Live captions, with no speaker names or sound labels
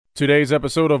Today's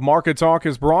episode of Market Talk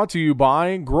is brought to you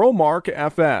by Growmark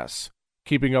FS.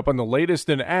 Keeping up on the latest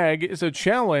in ag is a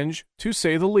challenge, to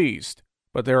say the least,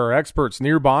 but there are experts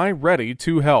nearby ready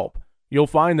to help. You'll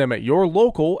find them at your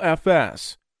local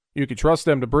FS. You can trust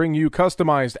them to bring you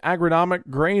customized agronomic,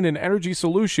 grain, and energy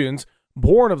solutions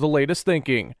born of the latest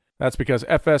thinking. That's because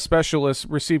FS specialists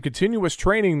receive continuous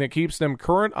training that keeps them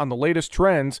current on the latest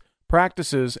trends,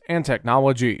 practices, and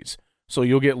technologies. So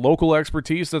you'll get local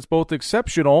expertise that's both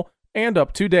exceptional and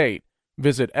up to date.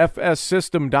 Visit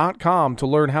fssystem.com to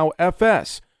learn how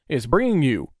FS is bringing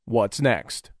you what's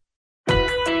next.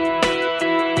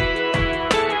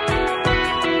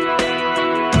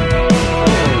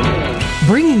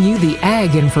 Bringing you the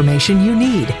ag information you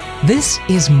need. This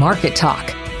is Market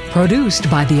Talk,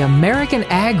 produced by the American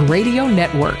Ag Radio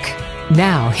Network.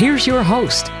 Now, here's your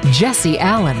host, Jesse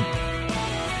Allen.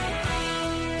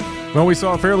 Well, we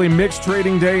saw a fairly mixed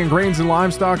trading day in grains and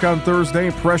livestock on Thursday.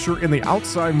 Pressure in the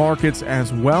outside markets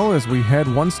as well as we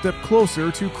head one step closer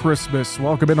to Christmas.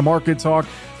 Welcome into Market Talk.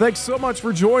 Thanks so much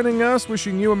for joining us.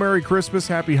 Wishing you a Merry Christmas,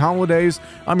 Happy Holidays.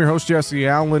 I'm your host, Jesse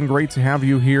Allen. Great to have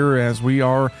you here as we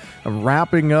are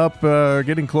wrapping up,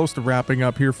 getting close to wrapping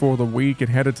up here for the week and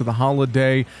headed to the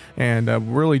holiday, and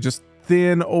really just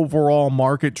thin overall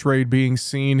market trade being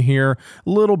seen here. A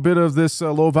little bit of this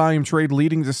low volume trade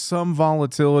leading to some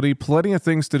volatility. Plenty of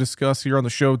things to discuss here on the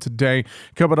show today.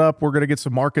 Coming up, we're going to get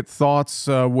some market thoughts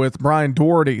with Brian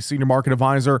Doherty, Senior Market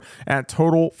Advisor at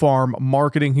Total Farm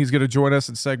Marketing. He's going to join us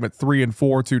in segment 3 and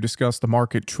 4 to discuss the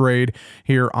market trade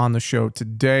here on the show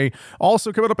today.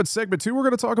 Also coming up in segment 2, we're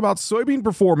going to talk about soybean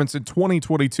performance in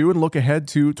 2022 and look ahead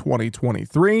to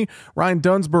 2023. Ryan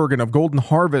Dunsbergen of Golden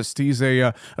Harvest. He's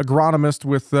a agronomist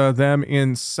with them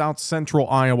in South Central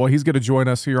Iowa. He's going to join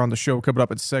us here on the show coming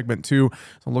up in segment 2.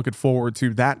 So looking forward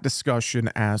to that discussion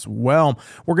as well.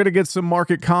 We're going to get some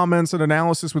market comments and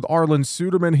analysis with Arlan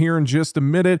Suderman here in just a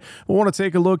minute. We want to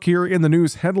take a look here in the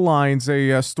news headlines,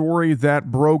 a story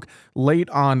that broke late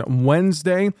on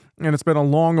Wednesday, and it's been a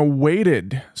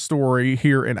long-awaited story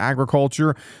here in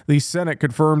agriculture. The Senate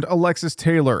confirmed Alexis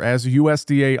Taylor as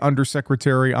USDA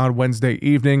Undersecretary on Wednesday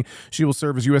evening. She will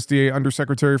serve as USDA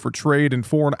Undersecretary for Trade and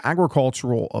Foreign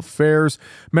Agricultural Affairs.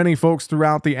 Many folks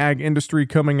throughout the ag industry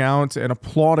coming out and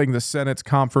applauding the Senate's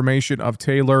confirmation of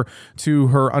Taylor to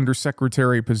her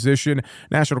Undersecretary position.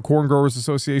 National Corn Growers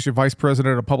Association Vice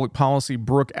President of Public Policy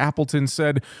Brooke Appleton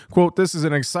said, quote, "This is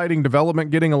an exciting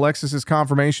development. Getting Alexis's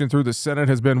confirmation through the Senate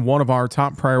has been one of our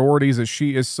top priorities, as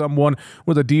she is someone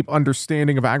with a deep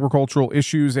understanding of agricultural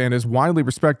issues and is widely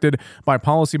respected by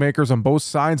policymakers on both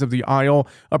sides of the aisle.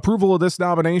 Approval of this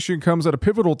nomination comes at a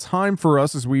pivotal time for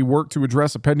us as we work to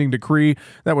address a pending decree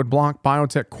that would block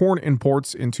biotech corn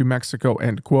imports into Mexico,"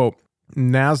 end quote.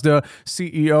 NASDA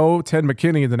CEO Ted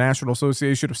McKinney of the National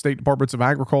Association of State Departments of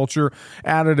Agriculture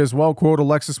added as well, quote,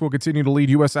 "Alexis will continue to lead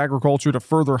U.S. agriculture to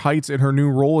further heights in her new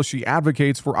role as she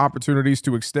advocates for opportunities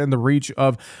to extend the reach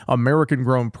of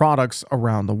American-grown products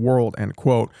around the world," end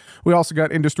quote. We also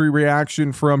got industry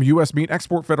reaction from U.S. Meat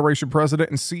Export Federation President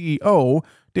and CEO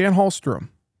Dan Hallstrom.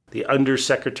 The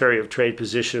Undersecretary of Trade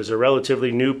position is a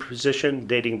relatively new position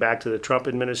dating back to the Trump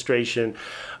administration.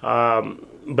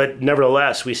 But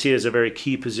nevertheless, we see it as a very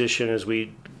key position as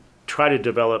we try to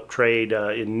develop trade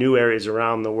in new areas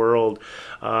around the world.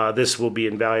 This will be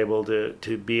invaluable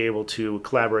to be able to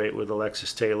collaborate with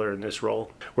Alexis Taylor in this role.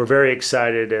 We're very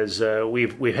excited as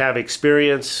we have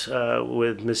experience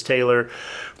with Ms. Taylor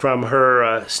from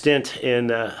her stint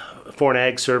in Foreign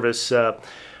Ag Service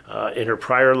in her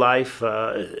prior life,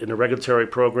 in the regulatory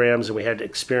programs, and we had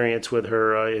experience with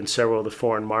her in several of the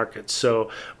foreign markets. So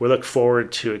we look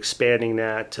forward to expanding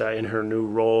that in her new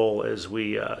role as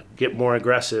we get more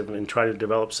aggressive and try to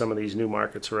develop some of these new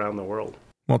markets around the world.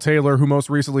 Well, Taylor, who most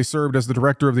recently served as the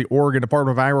director of the Oregon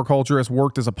Department of Agriculture, has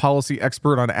worked as a policy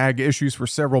expert on ag issues for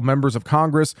several members of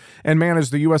Congress and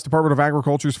managed the U.S. Department of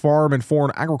Agriculture's Farm and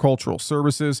Foreign Agricultural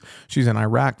Services. She's an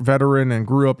Iraq veteran and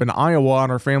grew up in Iowa on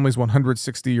her family's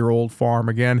 160-year-old farm.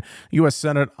 Again, U.S.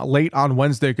 Senate late on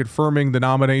Wednesday confirming the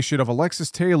nomination of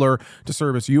Alexis Taylor to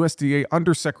serve as USDA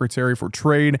Undersecretary for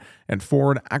Trade and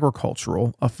Foreign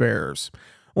Agricultural Affairs.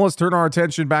 Well, let's turn our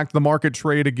attention back to the market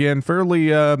trade again.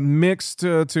 Fairly mixed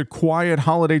to quiet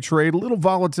holiday trade. A little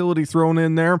volatility thrown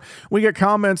in there. We get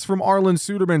comments from Arlan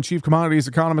Suderman, Chief Commodities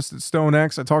Economist at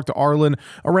StoneX. I talked to Arlan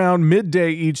around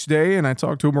midday each day, and I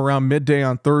talked to him around midday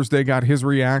on Thursday, got his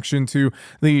reaction to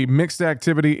the mixed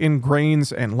activity in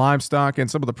grains and livestock and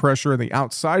some of the pressure in the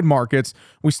outside markets.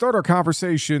 We start our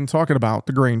conversation talking about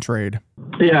the grain trade.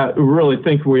 Yeah, I really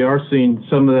think we are seeing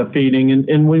some of that feeding.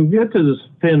 And when we get to this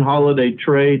thin holiday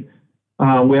trade,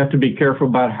 We have to be careful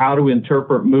about how to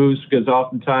interpret moves because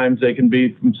oftentimes they can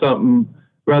be from something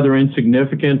rather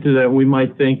insignificant that we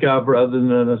might think of rather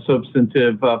than a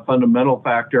substantive fundamental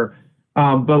factor.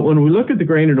 But when we look at the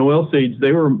grain and oilseeds,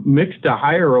 they were mixed to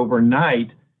higher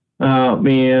overnight.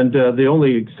 And the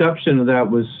only exception to that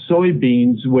was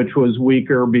soybeans, which was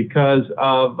weaker because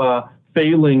of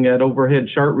failing at overhead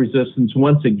chart resistance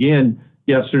once again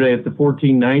yesterday at the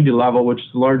 1490 level, which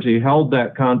largely held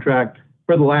that contract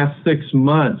for the last 6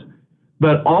 months.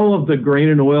 But all of the grain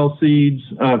and oil seeds,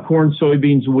 corn,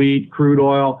 soybeans, wheat, crude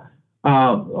oil,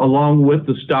 along with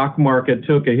the stock market,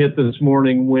 took a hit this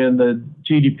morning when the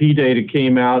GDP data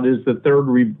came out, is the third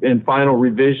and final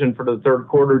revision for the third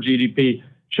quarter GDP,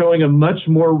 showing a much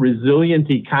more resilient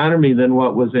economy than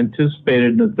what was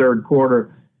anticipated in the third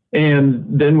quarter. And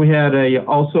then we had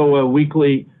also a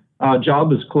weekly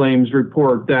jobless claims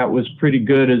report that was pretty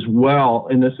good as well.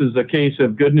 And this is a case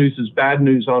of good news is bad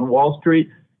news on Wall Street,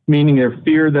 meaning their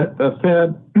fear that the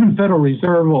Federal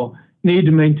Reserve will need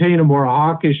to maintain a more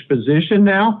hawkish position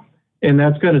now. And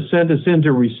that's going to send us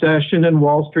into recession in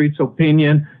Wall Street's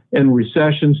opinion. And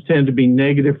recessions tend to be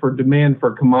negative for demand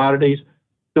for commodities.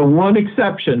 The one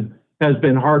exception has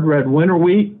been hard red winter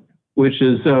wheat, which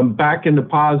is back into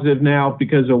positive now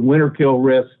because of winter kill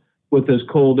risk with this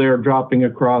cold air dropping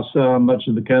across much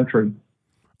of the country.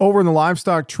 Over in the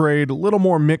livestock trade, a little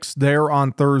more mixed there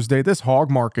on Thursday. This hog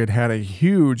market had a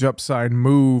huge upside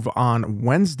move on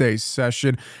Wednesday's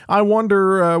session. I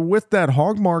wonder, with that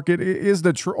hog market, is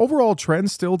the overall trend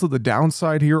still to the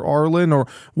downside here, Arlen? Or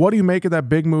what do you make of that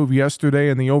big move yesterday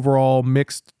and the overall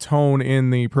mixed tone in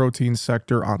the protein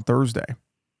sector on Thursday?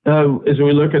 As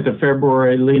we look at the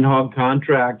February lean hog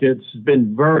contract, it's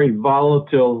been very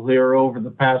volatile here over the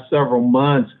past several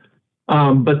months.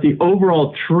 But the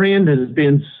overall trend has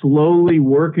been slowly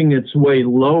working its way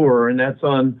lower, and that's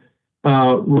on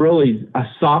really a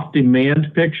soft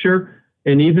demand picture.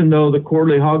 And even though the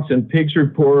quarterly hogs and pigs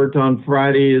report on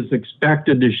Friday is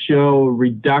expected to show a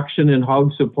reduction in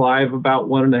hog supply of about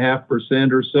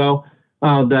 1.5% or so,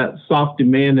 that soft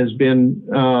demand has been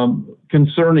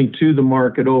concerning to the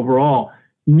market overall.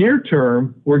 Near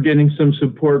term, we're getting some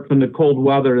support from the cold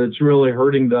weather that's really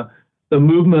hurting the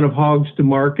movement of hogs to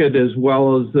market, as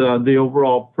well as the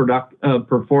overall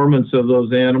performance of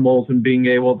those animals and being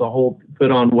able to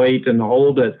put on weight and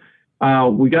hold it.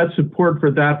 We got support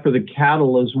for that for the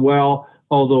cattle as well,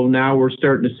 although now we're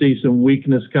starting to see some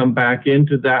weakness come back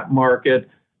into that market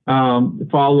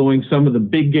following some of the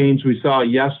big gains we saw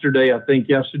yesterday. I think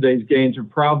yesterday's gains are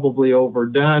probably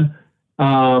overdone.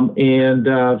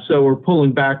 So we're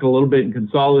pulling back a little bit and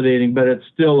consolidating, but it's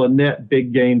still a net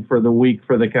big gain for the week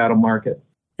for the cattle market.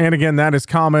 And again, that is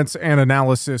comments and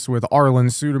analysis with Arlen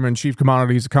Suderman, Chief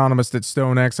Commodities Economist at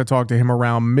StoneX. I talked to him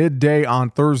around midday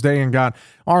on Thursday and got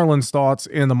Arlen's thoughts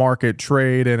in the market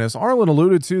trade. And as Arlen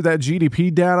alluded to, that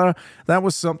GDP data, that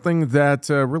was something that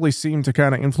really seemed to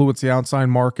kind of influence the outside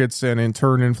markets and in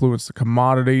turn influence the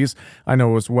commodities. I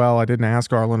know as well, I didn't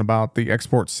ask Arlen about the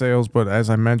export sales, but as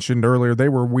I mentioned earlier, they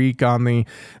were weak on the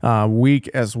week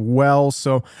as well.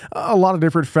 So a lot of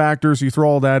different factors. You throw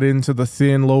all that into the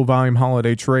thin, low volume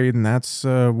holiday trade, and that's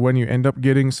when you end up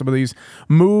getting some of these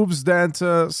moves that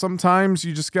sometimes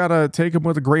you just got to take them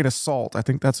with a grain of salt. I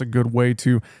think that's a good way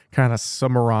to kind of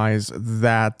summarize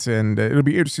that, and it'll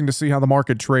be interesting to see how the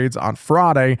market trades on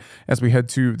Friday as we head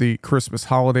to the Christmas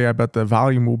holiday. I bet the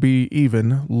volume will be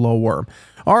even lower.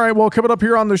 All right, well, coming up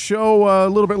here on the show a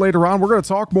little bit later on, we're going to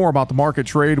talk more about the market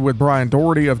trade with Brian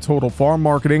Doherty of Total Farm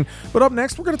Marketing. But up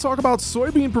next, we're going to talk about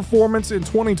soybean performance in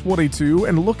 2022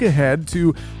 and look ahead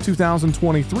to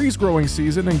 2023's growing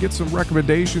season and get some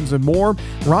recommendations and more.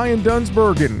 Ryan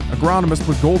Dunsbergen, agronomist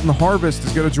with Golden Harvest,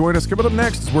 is going to join us coming up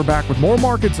next as we're back with more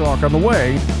market talk on the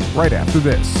way right after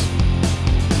this.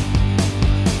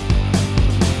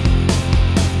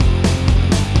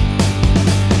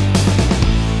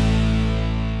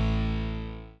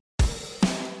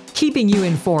 Keeping you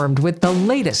informed with the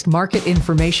latest market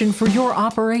information for your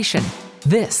operation.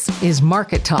 This is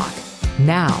Market Talk.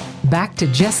 Now, back to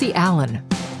Jesse Allen.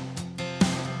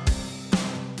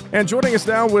 And joining us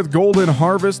now with Golden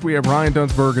Harvest, we have Ryan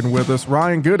Dunsbergen with us.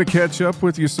 Ryan, good to catch up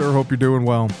with you, sir. Hope you're doing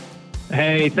well.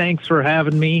 Hey, thanks for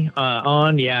having me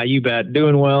on. Yeah, you bet.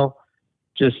 Doing well.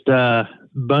 Just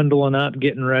bundling up,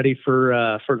 getting ready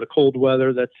for the cold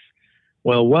weather that's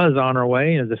was on our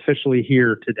way and is officially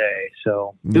here today.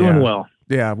 So doing well.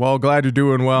 Yeah, well, glad you're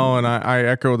doing well, and I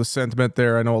echo the sentiment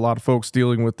there. I know a lot of folks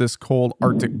dealing with this cold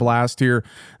Arctic blast here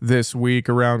this week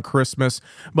around Christmas,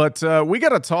 but we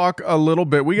got to talk a little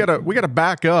bit. We got to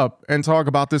back up and talk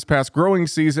about this past growing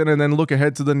season, and then look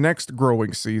ahead to the next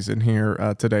growing season here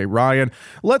today. Ryan,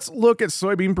 let's look at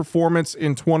soybean performance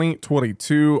in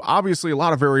 2022. Obviously, a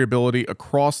lot of variability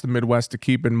across the Midwest to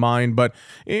keep in mind, but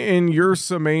in your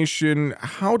summation,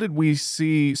 how did we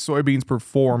see soybeans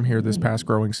perform here this past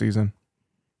growing season?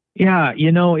 Yeah,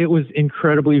 it was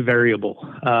incredibly variable.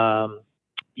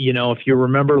 If you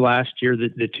remember last year,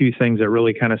 the two things that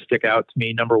really kind of stick out to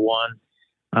me, number one,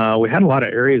 we had a lot of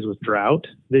areas with drought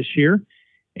this year.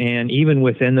 And even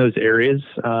within those areas,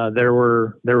 there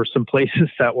were some places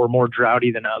that were more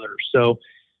droughty than others. So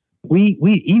we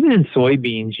even in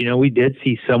soybeans, we did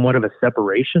see somewhat of a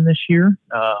separation this year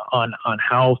on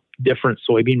how different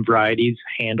soybean varieties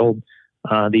handled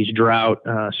these drought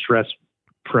stress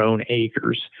prone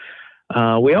acres.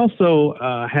 We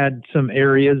also had some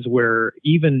areas where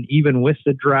even with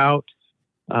the drought,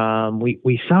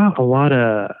 we saw a lot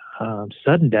of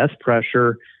sudden death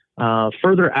pressure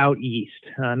further out east,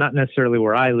 not necessarily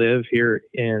where I live here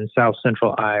in south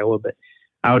central Iowa, but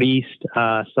out east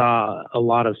saw a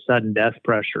lot of sudden death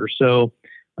pressure. So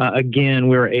again,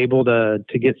 we were able to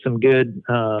get some good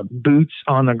boots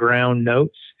on the ground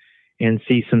notes and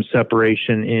see some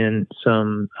separation in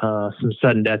some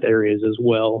sudden death areas as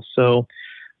well. So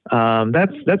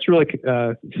that's really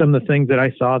some of the things that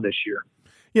I saw this year.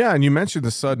 Yeah, and you mentioned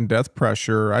the sudden death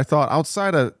pressure. I thought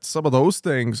outside of some of those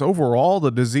things, overall,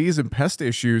 the disease and pest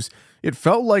issues, it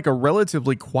felt like a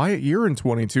relatively quiet year in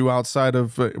 22 outside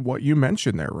of what you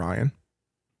mentioned there, Ryan.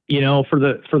 For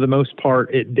the most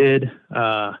part, it did.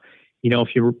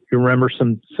 If you remember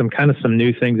some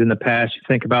new things in the past, you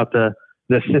think about the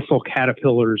thistle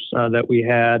caterpillars that we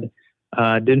had.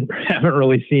 Haven't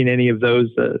really seen any of those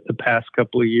the past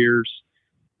couple of years.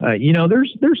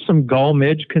 There's some gall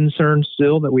midge concerns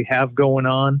still that we have going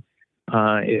on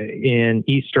in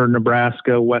eastern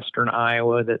Nebraska, western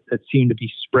Iowa that seem to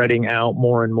be spreading out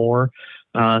more and more.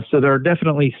 So there are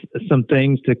definitely some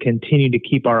things to continue to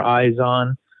keep our eyes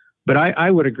on. But I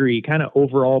would agree, kind of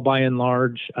overall, by and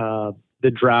large, the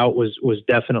drought was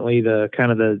definitely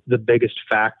the biggest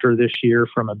factor this year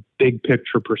from a big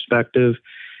picture perspective.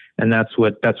 And that's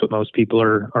what most people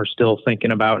are still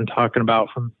thinking about and talking about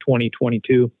from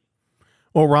 2022.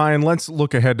 Well, Ryan, let's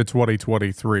look ahead to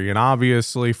 2023. And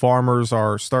obviously, farmers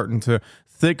are starting to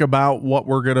think about what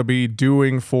we're going to be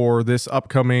doing for this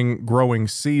upcoming growing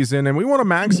season, and we want to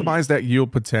maximize that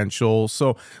yield potential.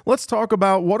 So let's talk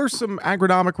about what are some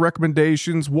agronomic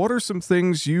recommendations, what are some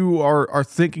things you are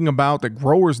thinking about that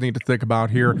growers need to think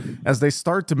about here as they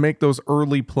start to make those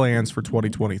early plans for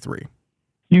 2023.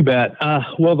 You bet.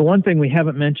 Well, the one thing we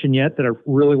haven't mentioned yet that I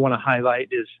really want to highlight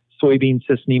is soybean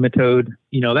cyst nematode.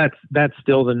 That's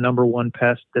still the number one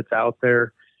pest that's out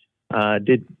there.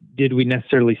 Did we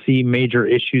necessarily see major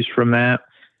issues from that?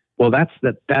 Well, that's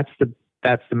the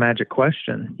magic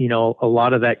question. A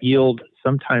lot of that yield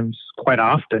sometimes, quite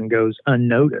often, goes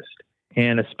unnoticed,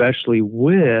 and especially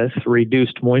with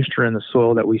reduced moisture in the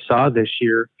soil that we saw this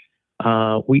year,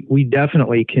 we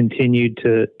definitely continued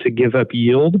to give up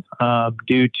yield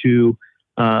due to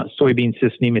soybean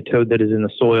cyst nematode that is in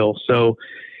the soil. So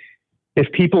if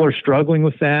people are struggling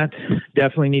with that,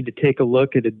 definitely need to take a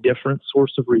look at a different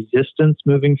source of resistance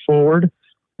moving forward.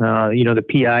 The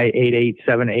PI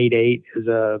 88788 is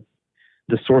the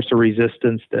source of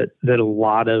resistance that a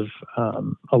lot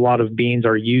of beans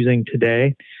are using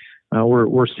today.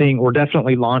 We're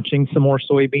definitely launching some more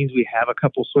soybeans. We have a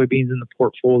couple soybeans in the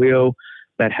portfolio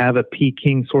that have a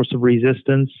Peking source of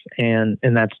resistance, and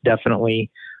that's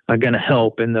definitely going to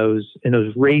help in those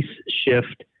race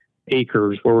shift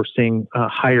acres where we're seeing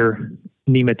higher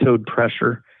nematode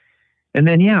pressure. And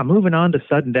then, moving on to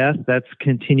sudden death, that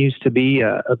continues to be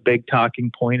a big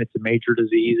talking point. It's a major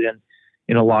disease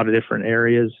in a lot of different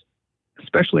areas,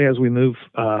 especially as we move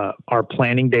our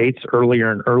planting dates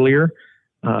earlier and earlier.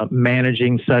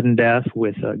 Managing sudden death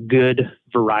with a good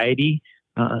variety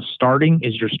starting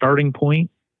is your starting point.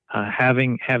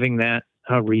 Having that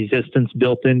resistance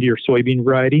built into your soybean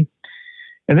variety.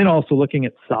 And then also looking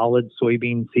at solid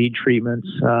soybean seed treatments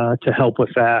to help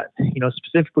with that.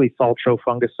 Specifically Saltro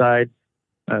fungicide.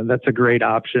 That's a great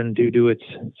option due to its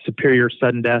superior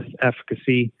sudden death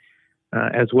efficacy,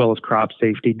 as well as crop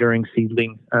safety during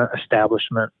seedling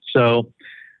establishment. So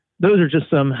those are just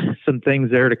some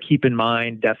things there to keep in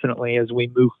mind, definitely, as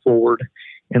we move forward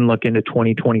and look into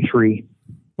 2023.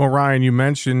 Well, Ryan, you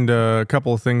mentioned a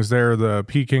couple of things there, the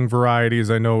Peking varieties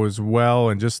I know as well,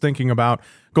 and just thinking about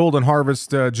Golden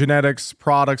Harvest genetics,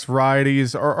 products,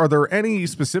 varieties, are there any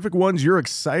specific ones you're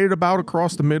excited about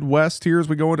across the Midwest here as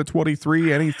we go into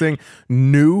 23? Anything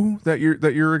new that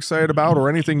you're excited about, or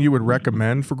anything you would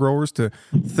recommend for growers to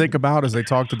think about as they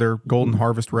talk to their Golden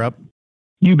Harvest rep?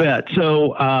 You bet.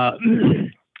 So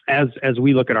as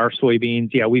we look at our soybeans,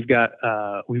 we've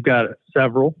got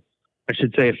several. I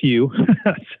should say a few.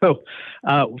 So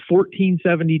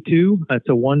 1472, that's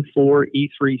a 1,4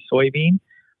 E3 soybean.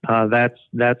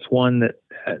 That's one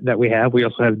that we have. We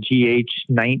also have GH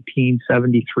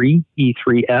 1973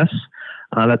 E3S.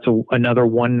 That's another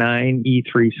 19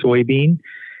 E3 soybean.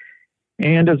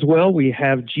 And as well, we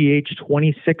have GH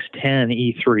 2610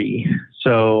 E3.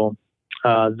 So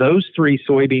those three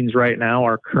soybeans right now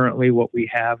are currently what we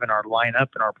have in our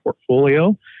lineup in our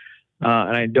portfolio.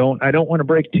 And I don't want to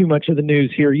break too much of the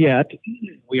news here yet.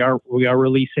 We are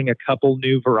releasing a couple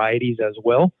new varieties as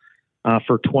well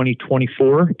for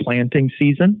 2024 planting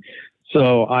season.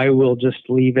 So I will just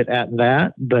leave it at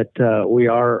that. But we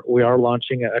are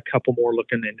launching a couple more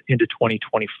looking into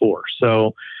 2024.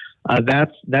 So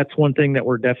that's one thing that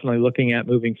we're definitely looking at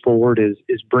moving forward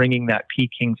is bringing that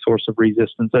Peking source of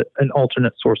resistance, an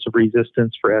alternate source of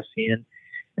resistance for SCN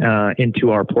into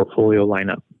our portfolio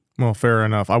lineup. Well, fair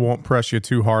enough. I won't press you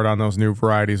too hard on those new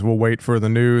varieties. We'll wait for the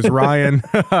news. Ryan,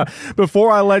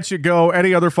 before I let you go,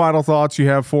 any other final thoughts you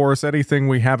have for us? Anything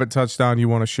we haven't touched on you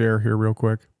want to share here real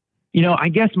quick? I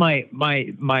guess my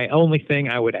only thing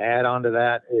I would add on to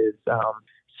that is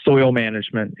soil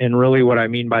management. And really what I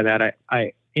mean by that,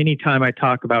 I anytime I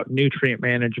talk about nutrient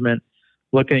management,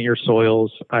 looking at your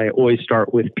soils, I always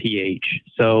start with pH.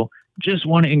 So just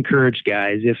want to encourage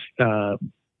guys,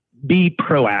 be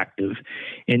proactive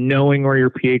in knowing where your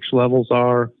pH levels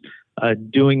are,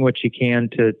 doing what you can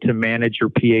to manage your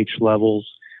pH levels,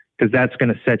 because that's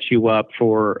going to set you up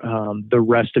for the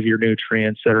rest of your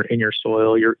nutrients that are in your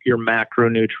soil, your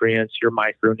macronutrients, your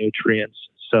micronutrients.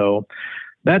 So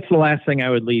that's the last thing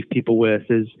I would leave people with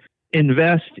is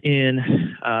invest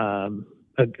in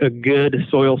a good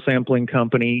soil sampling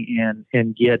company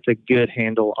and get a good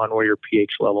handle on where your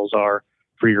pH levels are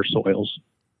for your soils.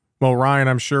 Well, Ryan,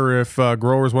 I'm sure if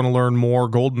growers want to learn more,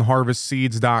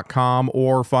 goldenharvestseeds.com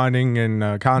or finding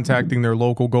and contacting their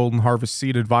local Golden Harvest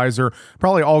Seed Advisor,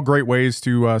 probably all great ways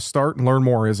to start and learn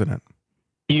more, isn't it?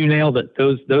 You nailed it.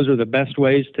 Those are the best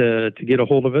ways to get a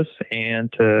hold of us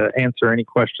and to answer any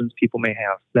questions people may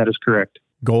have. That is correct.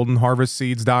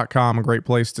 goldenharvestseeds.com, a great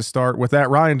place to start. With that,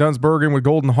 Ryan Dunsbergen with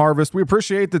Golden Harvest. We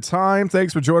appreciate the time.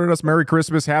 Thanks for joining us. Merry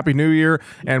Christmas, Happy New Year,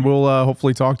 and we'll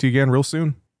hopefully talk to you again real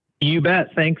soon. You bet.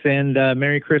 Thanks, and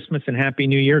Merry Christmas and Happy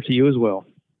New Year to you as well.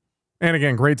 And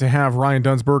again, great to have Ryan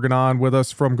Dunsbergen on with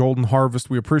us from Golden Harvest.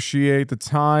 We appreciate the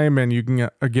time, and you can,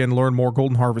 again, learn more,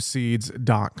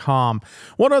 goldenharvestseeds.com.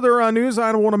 One other news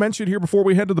item I want to mention here before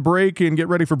we head to the break and get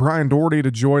ready for Brian Doherty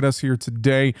to join us here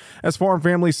today. As farm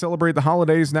families celebrate the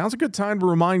holidays, now's a good time to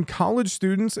remind college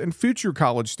students and future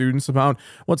college students about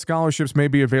what scholarships may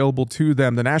be available to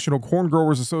them. The National Corn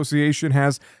Growers Association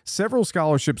has several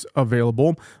scholarships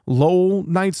available. Lowell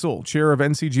Neitzel, chair of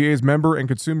NCGA's Member and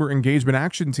Consumer Engagement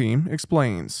Action Team,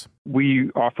 explains. We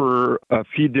offer a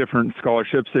few different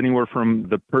scholarships, anywhere from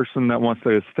the person that wants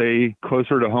to stay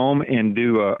closer to home and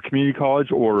do a community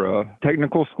college or a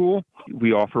technical school.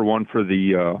 We offer one for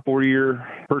the 4-year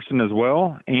person as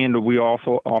well, and we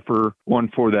also offer one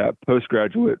for that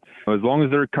postgraduate. As long as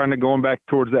they're kind of going back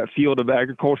towards that field of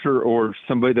agriculture or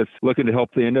somebody that's looking to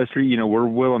help the industry, we're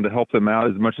willing to help them out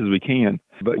as much as we can.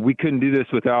 But we couldn't do this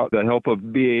without the help of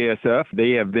BASF.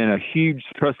 They have been a huge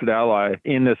trusted ally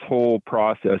in this whole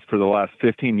process for the last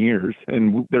 15 years,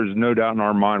 and there's no doubt in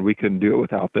our mind we couldn't do it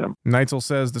without them. Neitzel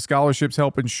says the scholarships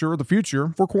help ensure the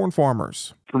future for corn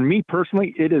farmers. For me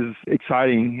personally, it is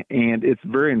exciting, and it's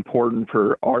very important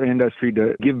for our industry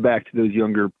to give back to those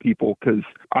younger people, because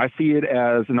I see it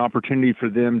as an opportunity for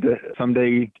them to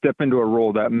someday step into a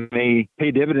role that may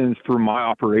pay dividends for my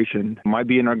operation. It might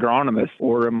be an agronomist,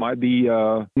 or it might be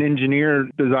an engineer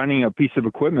designing a piece of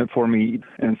equipment for me.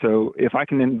 And so if I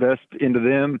can invest into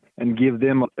them and give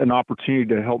them an opportunity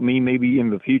to help me maybe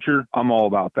in the future, I'm all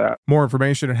about that. More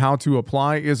information on how to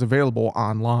apply is available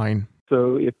online.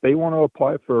 So if they want to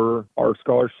apply for our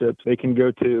scholarships, they can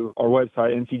go to our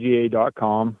website,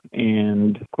 ncga.com,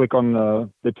 and click on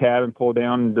the tab and pull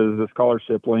down the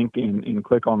scholarship link and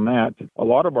click on that. A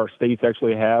lot of our states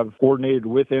actually have coordinated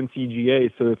with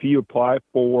NCGA. So if you apply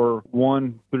for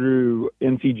one through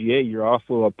NCGA, you're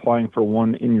also applying for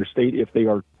one in your state if they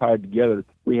are tied together.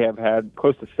 We have had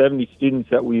close to 70 students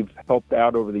that we've helped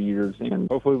out over the years, and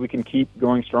hopefully we can keep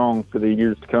going strong for the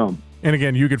years to come. And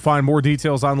again, you can find more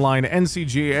details online,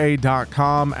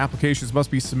 ncga.com. Applications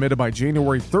must be submitted by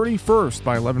January 31st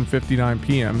by 11:59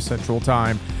 p.m. Central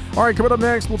Time. All right, coming up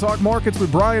next, we'll talk markets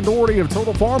with Brian Doherty of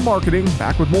Total Farm Marketing.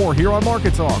 Back with more here on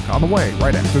Market Talk on the way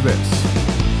right after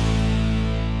this.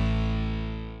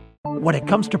 When it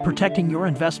comes to protecting your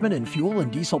investment in fuel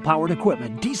and diesel-powered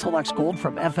equipment, Diesel X Gold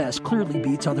from FS clearly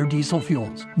beats other diesel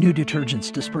fuels. New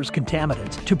detergents disperse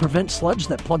contaminants to prevent sludge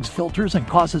that plugs filters and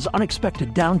causes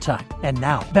unexpected downtime. And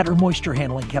now, better moisture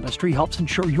handling chemistry helps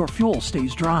ensure your fuel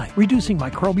stays dry, reducing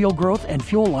microbial growth and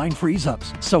fuel line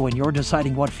freeze-ups. So when you're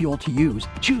deciding what fuel to use,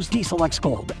 choose Diesel X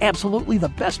Gold, absolutely the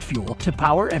best fuel to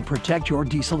power and protect your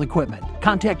diesel equipment.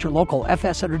 Contact your local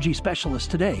FS Energy specialist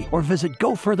today or visit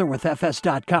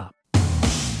gofurtherwithfs.com.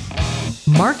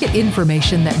 Market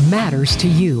information that matters to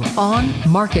you on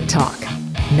Market Talk.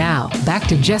 Now, back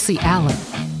to Jesse Allen.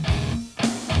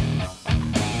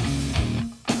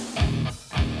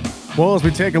 Well, as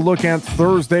we take a look at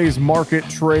Thursday's market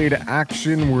trade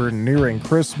action, we're nearing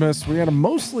Christmas. We had a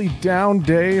mostly down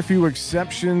day, a few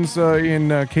exceptions in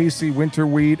KC winter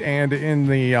wheat and in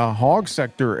the hog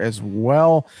sector as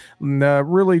well. And,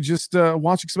 really just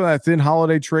watching some of that thin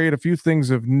holiday trade, a few things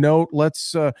of note.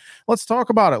 Let's talk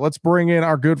about it. Let's bring in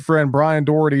our good friend Brian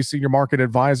Doherty, Senior Market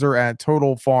Advisor at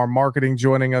Total Farm Marketing,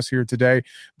 joining us here today.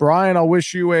 Brian, I'll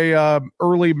wish you a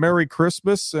early Merry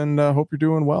Christmas and hope you're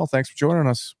doing well. Thanks for joining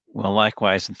us. Well,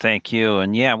 likewise, and thank you.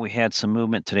 And yeah, we had some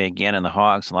movement today again in the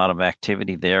hogs, a lot of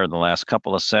activity there the last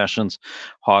couple of sessions.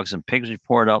 Hogs and pigs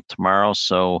report out tomorrow.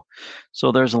 So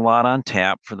there's a lot on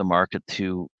tap for the market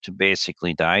to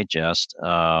basically digest.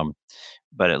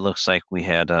 But it looks like we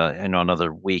had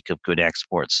another week of good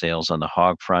export sales on the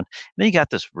hog front. And then you got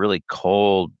this really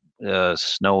cold,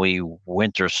 snowy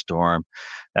winter storm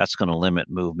that's going to limit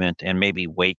movement and maybe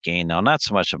weight gain. Now, not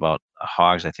so much about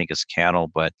hogs, I think it's cattle,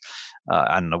 but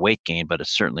on the weight gain, but it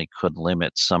certainly could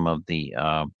limit some of the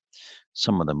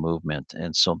movement.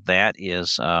 And so that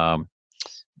is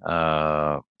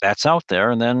that's out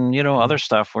there. And then other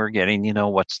stuff we're getting.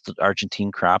 What's the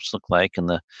Argentine crops look like and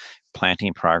the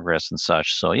planting progress and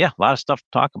such. So yeah, a lot of stuff to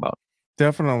talk about.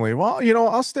 Definitely. Well,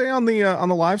 I'll stay on the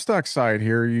livestock side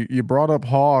here. You brought up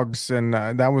hogs, and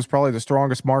that was probably the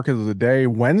strongest market of the day.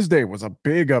 Wednesday was a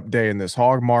big up day in this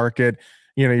hog market.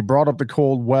 You brought up the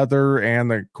cold weather and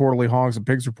the quarterly hogs and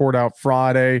pigs report out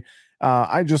Friday.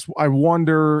 I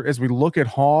wonder, as we look at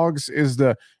hogs, is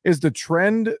the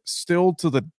trend still to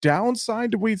the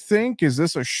downside, do we think? Is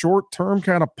this a short-term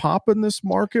kind of pop in this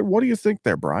market? What do you think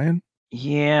there, Brian?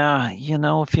 Yeah,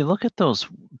 if you look at those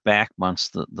back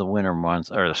months, the winter months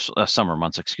or the summer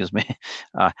months, excuse me,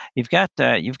 you've got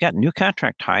new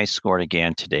contract highs scored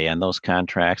again today on those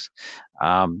contracts.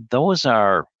 Those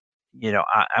are,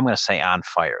 I'm going to say on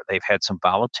fire. They've had some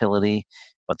volatility,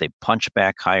 but they punch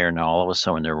back higher now. All of a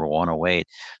sudden, they're 108.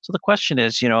 So the question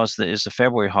is, is the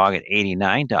February hog at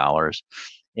 $89?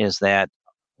 Is that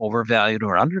overvalued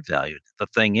or undervalued? The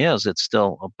thing is, it's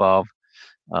still above.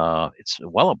 It's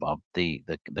well above the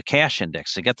cash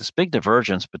index. You get this big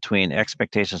divergence between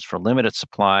expectations for limited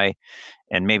supply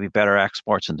and maybe better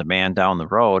exports and demand down the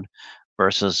road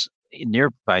versus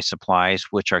nearby supplies,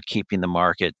 which are keeping the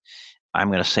market, I'm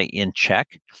going to say, in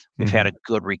check. We've had a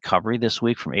good recovery this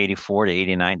week from $84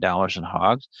 to $89 in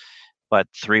hogs, but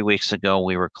 3 weeks ago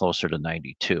we were closer to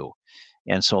 92.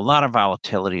 And so a lot of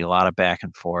volatility, a lot of back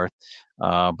and forth,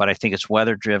 but I think it's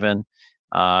weather driven.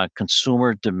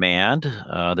 Consumer demand,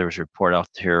 there was a report out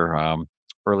here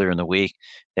earlier in the week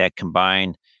that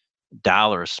combined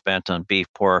dollars spent on beef,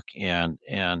 pork, and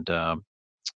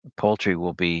poultry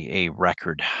will be a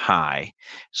record high.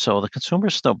 So the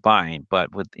consumer's still buying,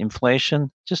 but with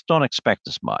inflation, just don't expect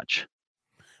as much.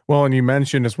 Well, and you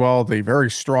mentioned as well the very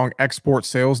strong export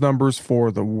sales numbers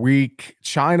for the week.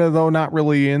 China, though, not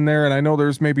really in there. And I know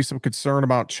there's maybe some concern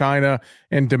about China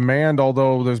and demand,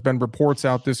 although there's been reports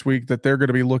out this week that they're going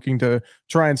to be looking to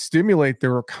try and stimulate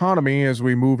their economy as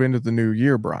we move into the new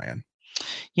year, Brian.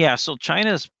 Yeah, so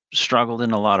China's struggled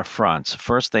in a lot of fronts.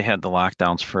 First, they had the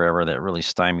lockdowns forever that really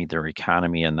stymied their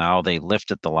economy, and now they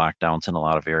lifted the lockdowns in a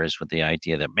lot of areas with the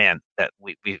idea that, man, that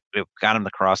we've got them to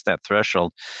cross that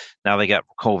threshold. Now they got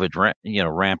COVID,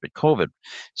 rampant COVID,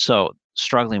 so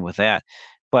struggling with that.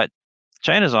 But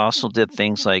China's also did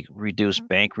things like reduce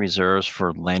bank reserves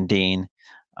for lending,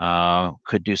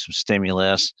 could do some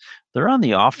stimulus. They're on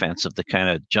the offensive to kind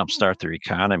of jumpstart their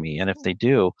economy. And if they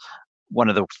do, one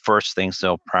of the first things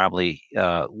they'll probably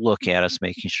look at is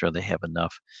making sure they have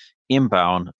enough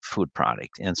inbound food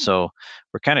product. And so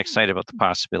we're kind of excited about the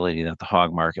possibility that the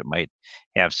hog market might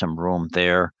have some room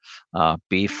there.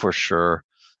 Beef for sure.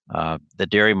 The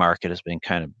dairy market has been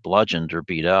kind of bludgeoned or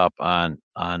beat up on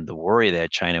the worry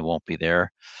that China won't be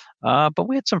there. But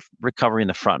we had some recovery in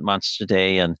the front months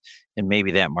today, and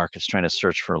maybe that market's trying to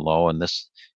search for a low. And this,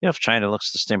 if China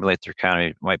looks to stimulate their economy,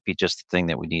 it might be just the thing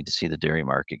that we need to see the dairy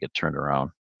market get turned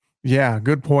around. Yeah,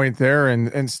 good point there.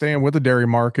 And staying with the dairy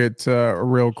market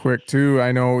real quick too.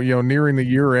 I know, nearing the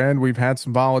year end, we've had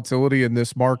some volatility in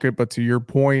this market, but to your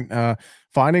point,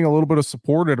 finding a little bit of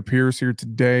support, it appears here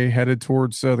today, headed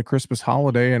towards the Christmas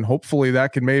holiday, and hopefully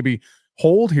that can maybe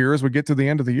hold here as we get to the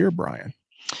end of the year, Brian.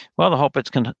 Well, the hope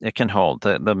it can hold.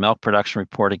 The milk production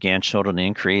report again showed an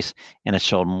increase, and it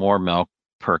showed more milk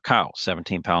per cow,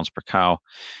 17 pounds per cow.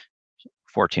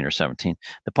 14 or 17.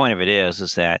 The point of it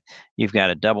is that you've got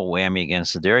a double whammy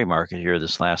against the dairy market here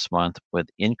this last month with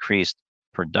increased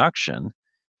production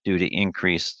due to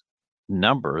increased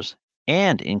numbers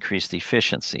and increased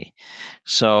efficiency.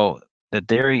 So the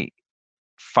dairy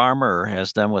farmer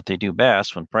has done what they do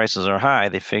best. When prices are high,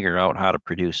 they figure out how to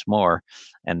produce more,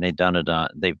 and they've done it on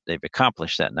they've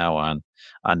accomplished that now on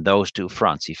those two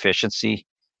fronts, efficiency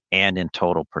and in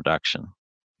total production.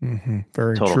 Mm-hmm.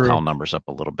 Very total true. cow numbers up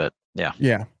a little bit.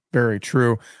 Yeah, very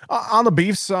true. On the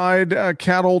beef side,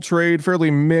 cattle trade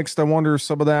fairly mixed. I wonder if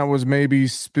some of that was maybe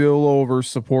spillover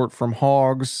support from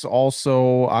hogs.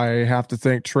 Also, I have to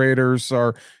think traders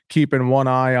are keeping one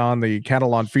eye on the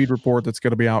cattle on feed report that's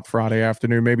going to be out Friday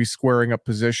afternoon, maybe squaring up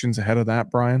positions ahead of that,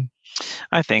 Brian.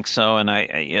 I think so, and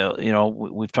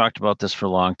we've talked about this for a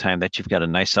long time, that you've got a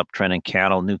nice uptrend in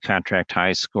cattle. New contract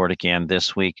highs scored again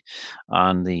this week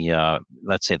on the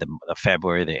let's say the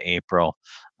February, the April,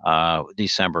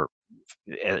 December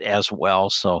as well.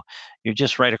 So you're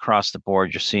just right across the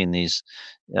board. You're seeing these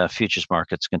futures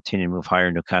markets continue to move higher,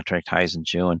 new contract highs in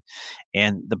June,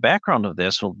 and the background of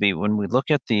this will be when we look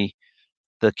at the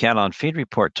cattle on feed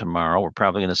report tomorrow. We're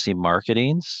probably going to see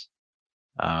marketings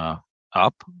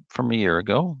up from a year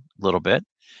ago a little bit,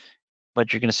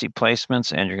 but you're going to see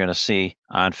placements and you're going to see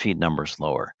on-feed numbers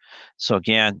lower. So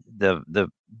again, the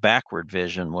backward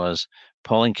vision was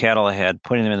pulling cattle ahead,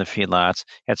 putting them in the feedlots,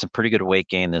 had some pretty good weight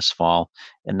gain this fall,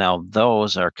 and now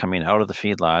those are coming out of the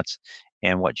feedlots,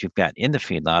 and what you've got in the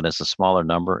feedlot is a smaller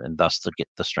number, and thus to get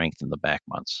the strength in the back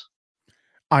months.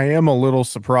 I am a little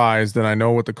surprised, and I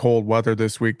know with the cold weather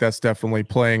this week, that's definitely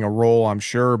playing a role, I'm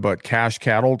sure, but cash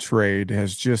cattle trade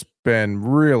has just been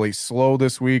really slow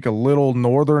this week. A little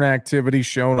northern activity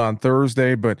shown on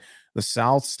Thursday, but the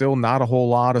South still not a whole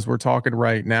lot as we're talking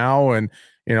right now. And,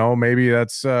 maybe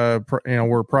that's, we're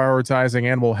prioritizing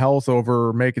animal health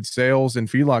over making sales in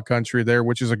feedlot country there,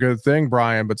 which is a good thing,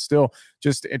 Brian, but still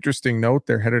just interesting note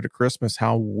there headed to Christmas,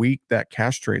 how weak that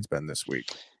cash trade's been this week.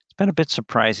 It's been a bit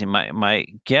surprising. My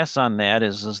guess on that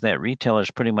is that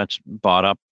retailers pretty much bought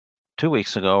up 2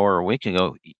 weeks ago or a week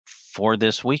ago for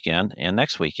this weekend and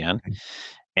next weekend,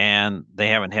 and they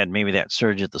haven't had maybe that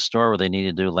surge at the store where they need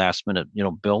to do last minute,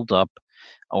 build up.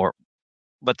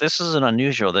 But this isn't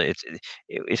unusual. That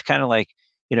it's kind of like,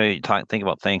 think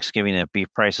about Thanksgiving and beef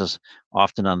prices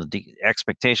often on the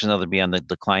expectation of them be on the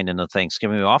decline into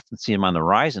Thanksgiving. We often see them on the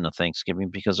rise into Thanksgiving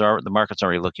because the market's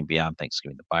already looking beyond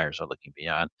Thanksgiving. The buyers are looking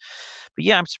beyond. But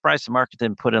yeah, I'm surprised the market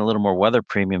didn't put in a little more weather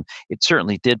premium. It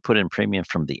certainly did put in premium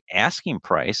from the asking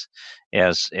price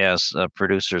as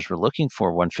producers were looking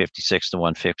for 156 to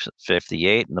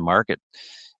 158, and the market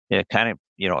kind of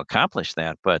accomplished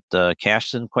that. But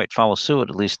cash didn't quite follow suit,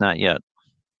 at least not yet.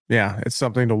 Yeah, it's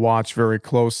something to watch very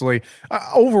closely.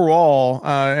 Overall,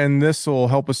 and this will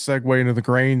help us segue into the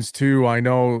grains too. I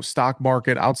know stock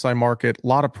market, outside market, a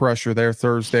lot of pressure there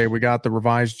Thursday. We got the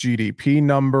revised GDP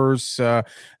numbers.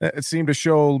 It seemed to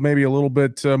show maybe a little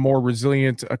bit more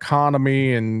resilient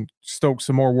economy and stoke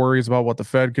some more worries about what the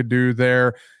Fed could do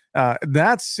there.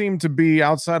 That seemed to be,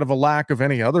 outside of a lack of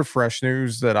any other fresh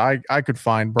news that I could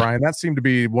find, Brian, that seemed to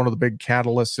be one of the big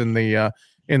catalysts in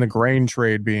the grain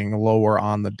trade being lower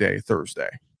on the day Thursday.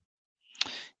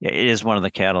 Yeah, it is one of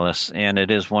the catalysts, and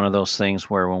it is one of those things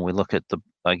where when we look at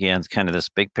again, kind of this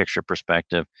big picture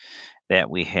perspective that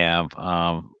we have,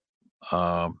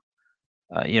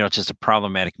 it's just a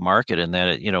problematic market in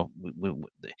that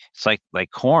it's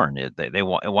like corn. It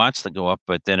wants to go up,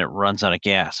 but then it runs out of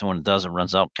gas, and when it does, it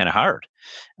runs out kind of hard.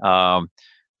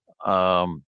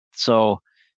 So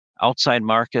Outside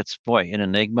markets, boy, in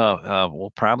Enigma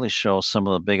will probably show some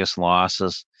of the biggest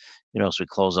losses, as we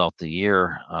close out the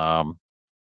year,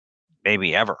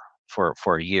 maybe ever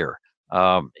for a year,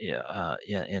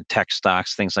 in tech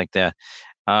stocks, things like that.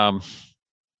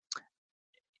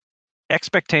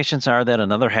 Expectations are that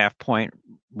another 0.5 point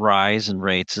rise in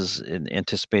rates is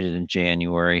anticipated in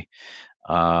January,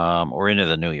 or into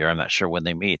the new year. I'm not sure when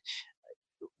they meet.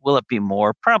 Will it be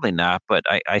more? Probably not. But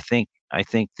I think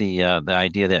the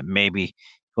idea that maybe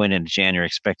going into January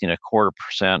expecting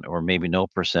 0.25% or maybe no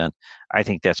percent, I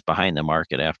think that's behind the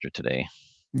market after today.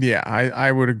 Yeah,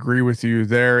 I would agree with you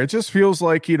there. It just feels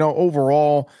like,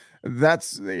 overall,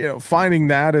 that's, finding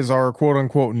that as our quote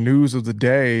unquote news of the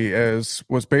day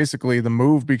was basically the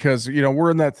move, because,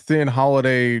 we're in that thin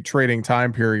holiday trading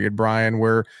time period, Brian,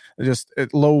 where just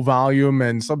at low volume,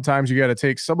 and sometimes you got to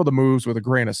take some of the moves with a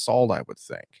grain of salt, I would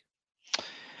think.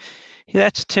 Yeah,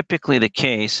 that's typically the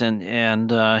case. And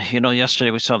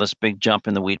yesterday we saw this big jump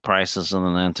in the wheat prices,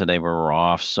 and then today we were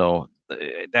off. So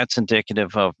that's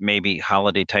indicative of maybe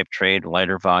holiday type trade,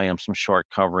 lighter volume, some short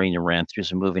covering. You ran through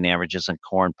some moving averages, and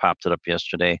corn popped it up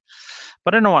yesterday.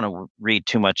 But I don't want to read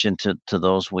too much into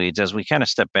those weeds. As we kind of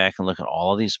step back and look at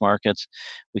all of these markets,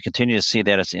 we continue to see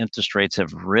that as interest rates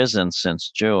have risen since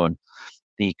June,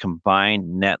 the combined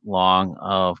net long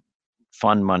of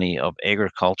fund money of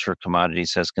agriculture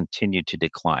commodities has continued to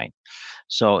decline.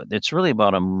 So it's really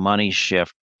about a money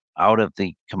shift out of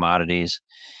the commodities.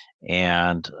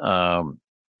 And,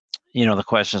 the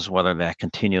question is whether that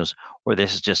continues, or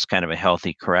this is just kind of a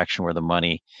healthy correction where the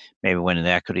money maybe went in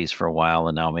equities for a while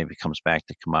and now maybe comes back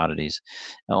to commodities.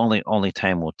 Only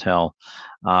time will tell.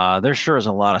 There sure is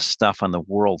a lot of stuff on the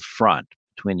world front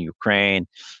between Ukraine,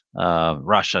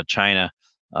 Russia, China,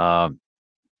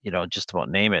 just about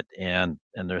name it. And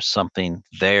there's something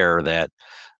there that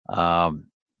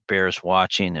bears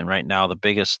watching. And right now, the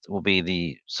biggest will be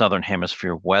the Southern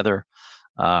Hemisphere weather.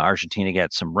 Argentina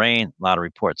got some rain. A lot of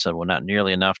reports said, well, not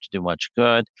nearly enough to do much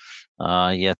good.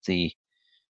 Yet the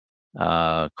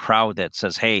crowd that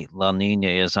says, hey, La Nina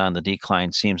is on the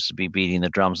decline seems to be beating the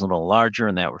drums a little larger,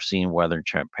 and that we're seeing weather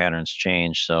patterns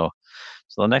change. So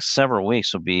the next several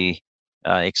weeks will be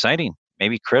exciting,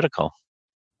 maybe critical.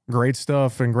 Great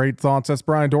stuff and great thoughts. That's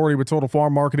Brian Doherty with Total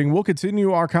Farm Marketing. We'll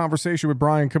continue our conversation with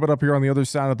Brian coming up here on the other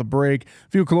side of the break. A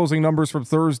few closing numbers from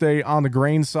Thursday on the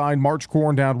grain side. March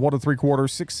corn down 1 3/4,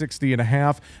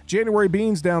 660.5. January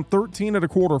beans down 13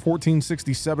 1/4,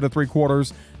 1467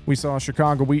 3/4. We saw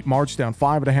Chicago wheat March down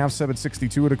 5 1/2,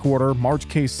 762 1/4. March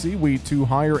KC wheat 2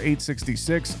 higher,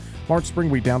 866. March spring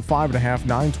wheat down 5 1/2,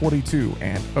 922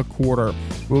 1/4.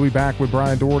 We'll be back with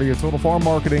Brian Doherty at Total Farm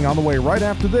Marketing on the way right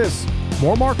after this.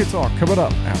 More market talk coming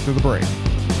up after the break.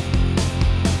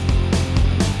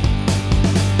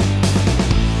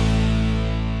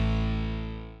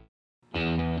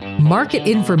 Market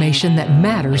information that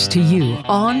matters to you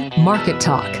on Market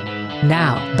Talk.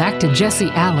 Now, back to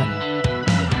Jesse Allen.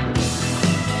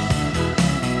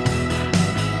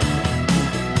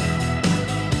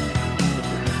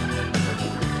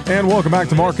 And welcome back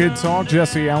to Market Talk.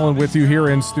 Jesse Allen with you here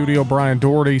in studio. Brian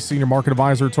Doherty, Senior Market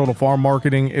Advisor, Total Farm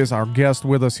Marketing, is our guest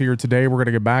with us here today. We're going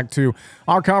to get back to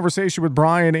our conversation with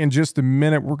Brian in just a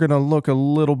minute. We're going to look a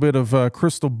little bit of a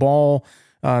crystal ball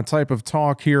type of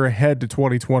talk here ahead to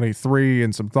 2023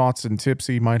 and some thoughts and tips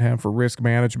he might have for risk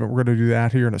management. We're going to do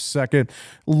that here in a second.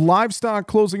 Livestock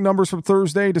closing numbers from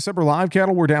Thursday. December live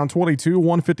cattle were down 22,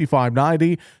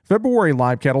 155.90. February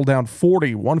live cattle down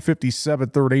 40,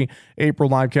 157.30. April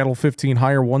live cattle 15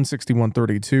 higher,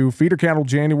 161.32. Feeder cattle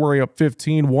January up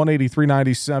 15,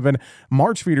 183.97.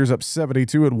 March feeders up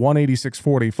 72 at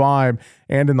 186.45.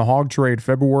 And in the hog trade,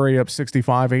 February up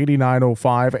 65,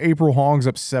 89.05. April hogs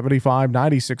up 75,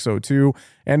 96.02.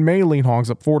 And May lean hogs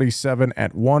up 47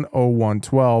 at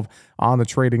 101.12 on the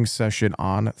trading session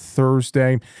on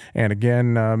Thursday. And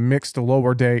again, mixed to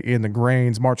lower day in the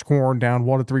grains. March corn down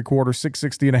 1 3/4,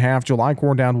 660.5. July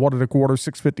corn down 1 1/4,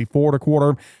 654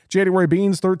 1/4. January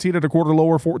beans 13 1/4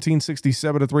 lower,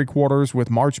 1467 3/4, with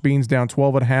March beans down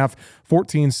 12 1/2,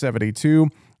 1472.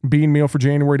 Bean meal for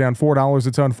January down $4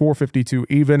 a ton, $4.52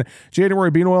 even. January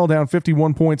bean oil down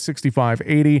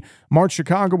 51.6580. March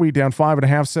Chicago wheat down 5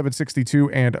 1/2,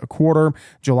 762 1/4.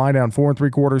 July down 4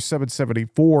 3/4,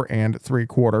 774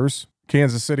 3/4.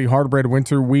 Kansas City hardbred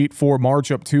winter wheat for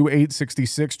March up 2,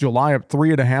 866. July up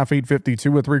 3 1/2,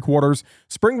 852 3/4.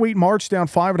 Spring wheat March down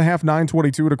 5 1/2,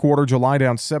 922 1/4. July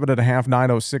down 7 1/2,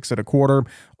 906 1/4.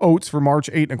 Oats for March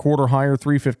 8 1/4 higher,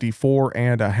 354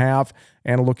 1/2.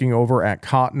 And looking over at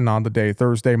cotton on the day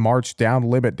Thursday, March down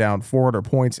limit down 400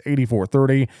 points,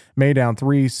 84.30. May down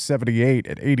 378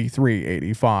 at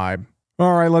 83.85.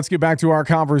 All right, let's get back to our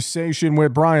conversation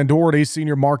with Brian Doherty,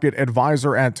 Senior Market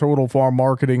Advisor at Total Farm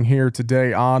Marketing, here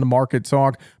today on Market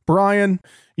Talk. Brian,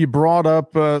 you brought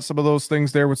up some of those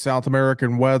things there with South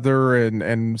American weather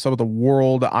and some of the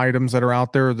world items that are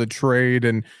out there, the trade.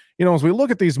 And, as we look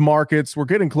at these markets, we're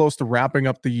getting close to wrapping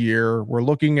up the year. We're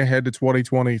looking ahead to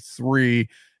 2023.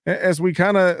 As we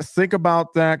kind of think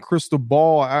about that crystal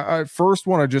ball, I first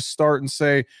want to just start and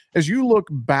say, as you look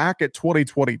back at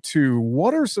 2022,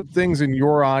 what are some things in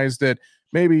your eyes that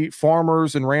maybe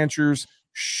farmers and ranchers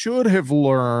should have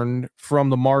learned from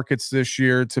the markets this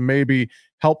year to maybe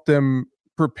help them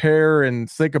prepare and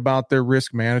think about their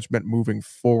risk management moving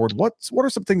forward? What are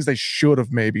some things they should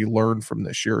have maybe learned from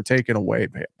this year or taken away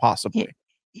possibly?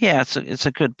 Yeah, it's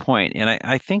a good point. And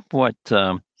I think what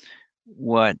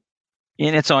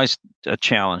and it's always a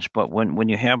challenge, but when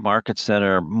you have markets that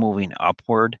are moving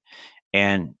upward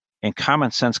and common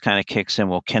sense kind of kicks in,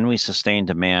 well, can we sustain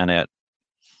demand at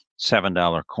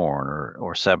 $7 corn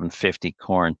or $7.50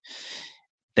 corn?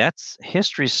 That's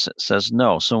history says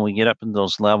no. So when we get up in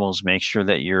those levels, make sure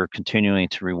that you're continuing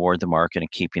to reward the market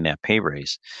and keeping that pay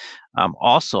raise.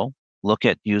 Also, look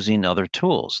at using other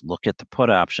tools. Look at the put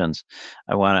options.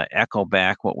 I want to echo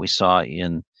back what we saw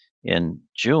in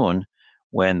June,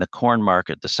 when the corn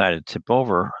market decided to tip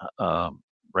over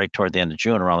right toward the end of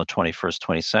June, around the 21st,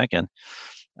 22nd,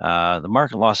 the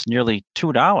market lost nearly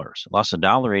 $2, lost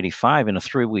 $1.85 in a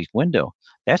 3-week window.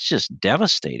 That's just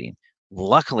devastating.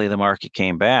 Luckily, the market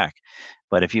came back.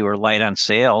 But if you were light on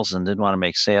sales and didn't want to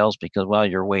make sales because, well,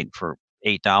 you're waiting for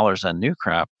 $8 on new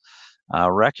crop,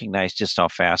 recognize just how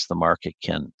fast the market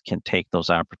can take those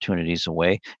opportunities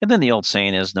away. And then the old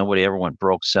saying is, nobody ever went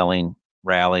broke selling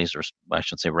rallies, or I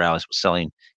should say rallies, was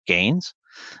selling gains.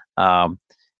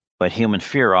 But human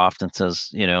fear often says,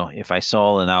 if I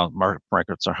sold and now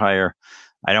markets are higher,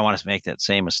 I don't want to make that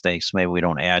same mistake, so maybe we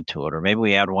don't add to it. Or maybe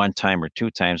we add one time or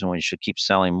two times, and when you should keep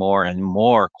selling more and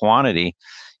more quantity,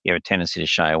 you have a tendency to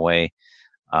shy away.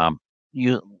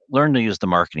 You learn to use the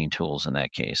marketing tools in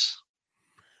that case.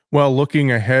 Well,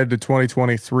 looking ahead to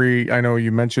 2023, I know you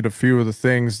mentioned a few of the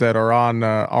things that are on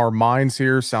our minds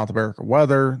here: South American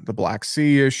weather, the Black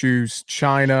Sea issues,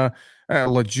 China,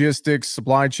 logistics,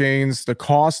 supply chains, the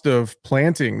cost of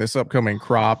planting this upcoming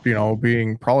crop,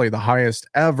 being probably the highest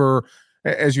ever.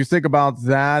 As you think about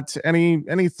that,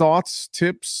 any thoughts,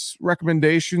 tips,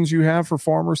 recommendations you have for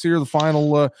farmers here the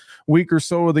final week or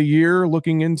so of the year,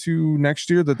 looking into next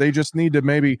year, that they just need to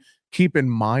maybe keep in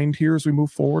mind here as we move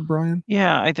forward, Brian?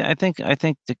 Yeah, I think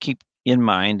to keep in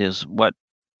mind is when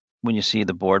you see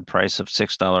the board price of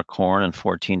 $6 corn and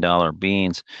 $14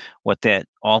 beans, what that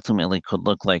ultimately could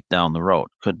look like down the road.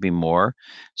 Could be more.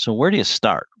 So where do you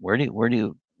start? Where do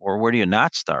you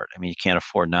not start? I mean, you can't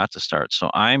afford not to start.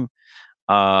 So I'm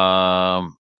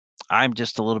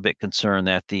just a little bit concerned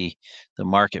that the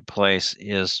marketplace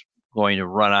is going to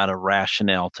run out of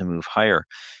rationale to move higher.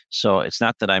 So it's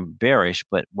not that I'm bearish,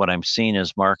 but what I'm seeing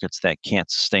is markets that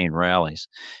can't sustain rallies.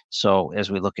 So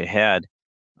as we look ahead,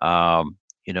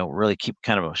 really keep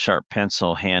kind of a sharp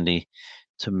pencil handy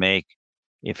to make,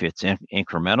 if it's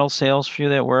incremental sales for you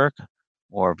that work,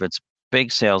 or if it's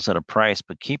big sales at a price,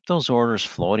 but keep those orders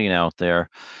floating out there.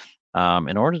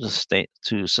 In order to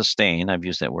sustain, I've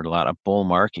used that word a lot, a bull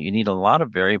market, you need a lot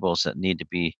of variables that need to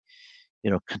be,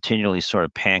 continually sort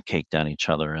of pancaked on each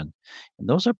other. And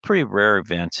those are pretty rare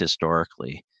events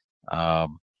historically.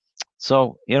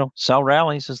 So, sell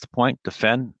rallies is the point,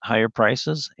 defend higher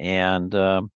prices, and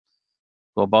go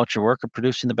about your work of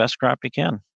producing the best crop you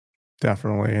can.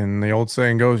 Definitely. And the old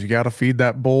saying goes, you got to feed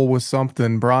that bull with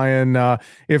something. Brian,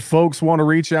 if folks want to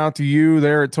reach out to you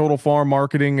there at Total Farm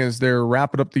Marketing as they're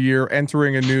wrapping up the year,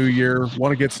 entering a new year,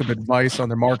 want to get some advice on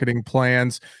their marketing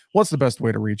plans, what's the best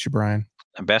way to reach you, Brian?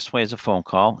 The best way is a phone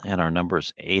call, and our number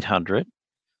is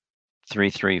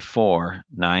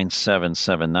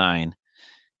 800-334-9779.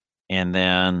 And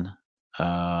then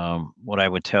what I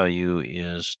would tell you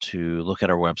is to look at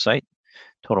our website,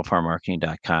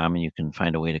 totalfarmmarketing.com, and you can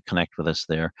find a way to connect with us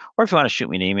there. Or if you want to shoot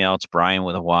me an email, it's Brian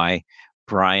with a Y,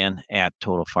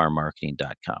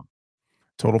 Brian@totalfarmmarketing.com.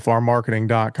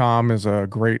 TotalFarmMarketing.com is a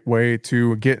great way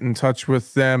to get in touch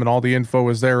with them, and all the info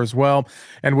is there as well.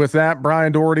 And with that,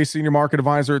 Brian Doherty, Senior Market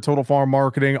Advisor at Total Farm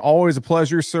Marketing. Always a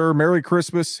pleasure, sir. Merry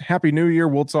Christmas. Happy New Year.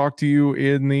 We'll talk to you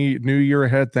in the new year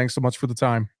ahead. Thanks so much for the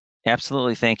time.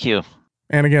 Absolutely. Thank you.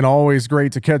 And again, always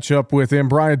great to catch up with him.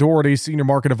 Brian Doherty, Senior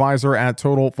Market Advisor at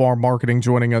Total Farm Marketing,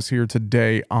 joining us here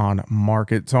today on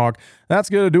Market Talk. That's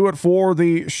going to do it for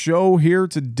the show here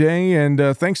today. And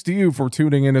thanks to you for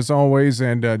tuning in as always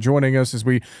and joining us as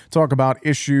we talk about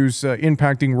issues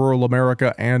impacting rural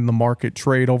America and the market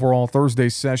trade. Overall,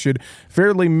 Thursday's session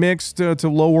fairly mixed to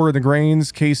lower in the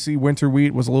grains. KC winter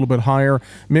wheat was a little bit higher,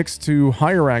 mixed to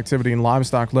higher activity in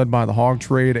livestock led by the hog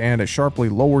trade, and a sharply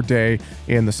lower day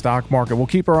in the stock market. We'll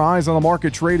keep our eyes on the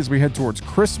market trade as we head towards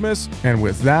Christmas. And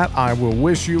with that, I will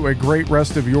wish you a great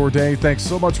rest of your day. Thanks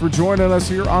so much for joining us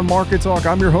here on Market Talk.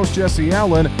 I'm your host, Jesse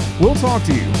Allen. We'll talk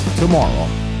to you tomorrow.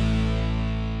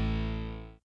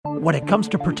 When it comes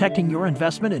to protecting your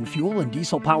investment in fuel and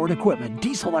diesel-powered equipment,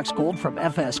 Diesel X Gold from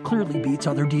FS clearly beats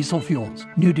other diesel fuels.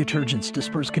 New detergents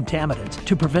disperse contaminants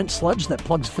to prevent sludge that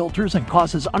plugs filters and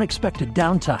causes unexpected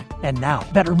downtime. And now,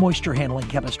 better moisture handling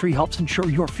chemistry helps ensure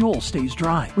your fuel stays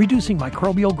dry, reducing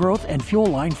microbial growth and fuel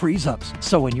line freeze-ups.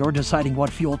 So when you're deciding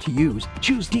what fuel to use,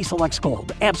 choose Diesel X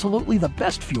Gold, absolutely the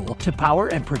best fuel to power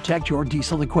and protect your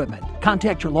diesel equipment.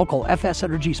 Contact your local FS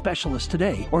Energy specialist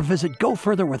today or visit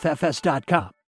gofurtherwithfs.com.